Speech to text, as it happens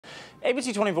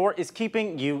ABC 24 is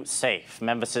keeping you safe.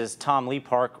 Memphis's Tom Lee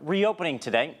Park reopening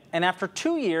today, and after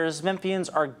 2 years, Memphians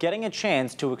are getting a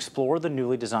chance to explore the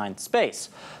newly designed space.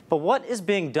 But what is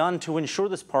being done to ensure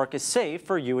this park is safe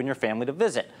for you and your family to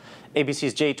visit?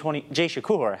 ABC's Jay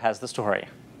Shakur has the story.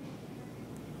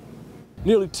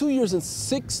 Nearly 2 years and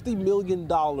 $60 million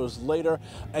later,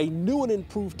 a new and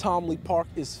improved Tom Lee Park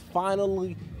is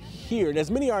finally here. And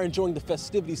as many are enjoying the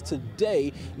festivities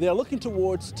today, they are looking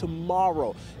towards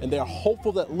tomorrow. And they are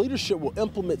hopeful that leadership will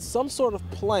implement some sort of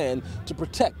plan to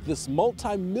protect this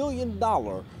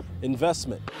multi-million-dollar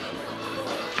investment.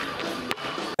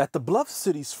 At the Bluff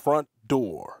City's front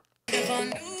door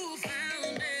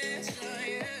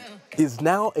is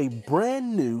now a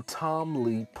brand new Tom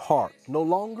Lee Park, no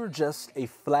longer just a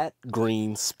flat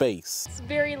green space. It's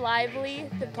very lively.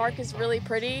 The park is really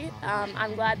pretty.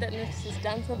 I'm glad that Memphis has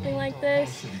done something like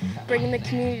this, bringing the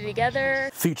community together.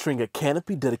 Featuring a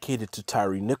canopy dedicated to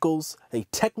Tyree Nichols, a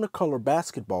Technicolor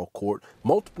basketball court,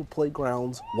 multiple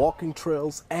playgrounds, walking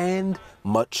trails, and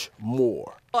much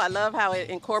more. I love how it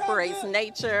incorporates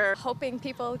nature. Hoping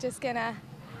people just gonna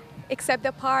accept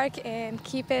the park and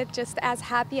keep it just as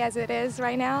happy as it is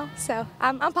right now. So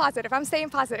I'm positive. I'm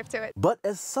staying positive to it. But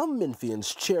as some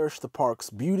Memphians cherish the park's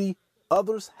beauty,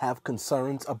 others have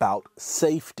concerns about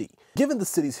safety. Given the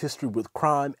city's history with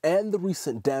crime and the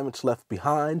recent damage left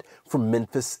behind from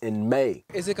Memphis in May.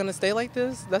 Is it going to stay like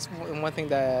this? That's one thing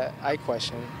that I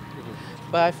question.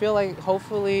 But I feel like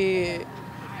hopefully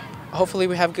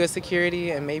we have good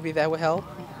security and maybe that would help.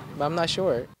 But I'm not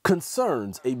sure.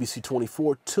 Concerns ABC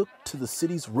 24 took to the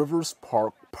city's Rivers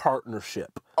Park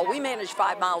partnership. We manage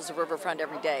 5 miles of riverfront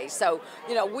every day, so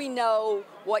we know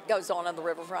what goes on the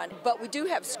riverfront, but we do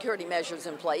have security measures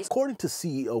in place. According to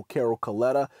CEO Carol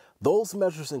Coletta, those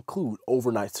measures include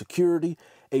overnight security,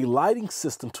 a lighting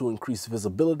system to increase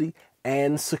visibility,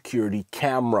 and security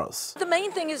cameras. The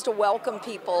main thing is to welcome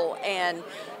people and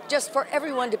just for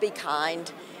everyone to be kind,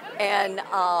 and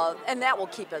that will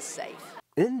keep us safe.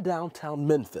 In downtown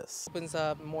Memphis. Opens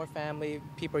up more family,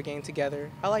 people are getting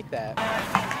together. I like that.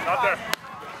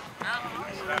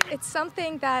 It's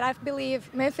something that I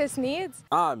believe Memphis needs.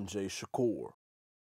 I'm Jay Shakur.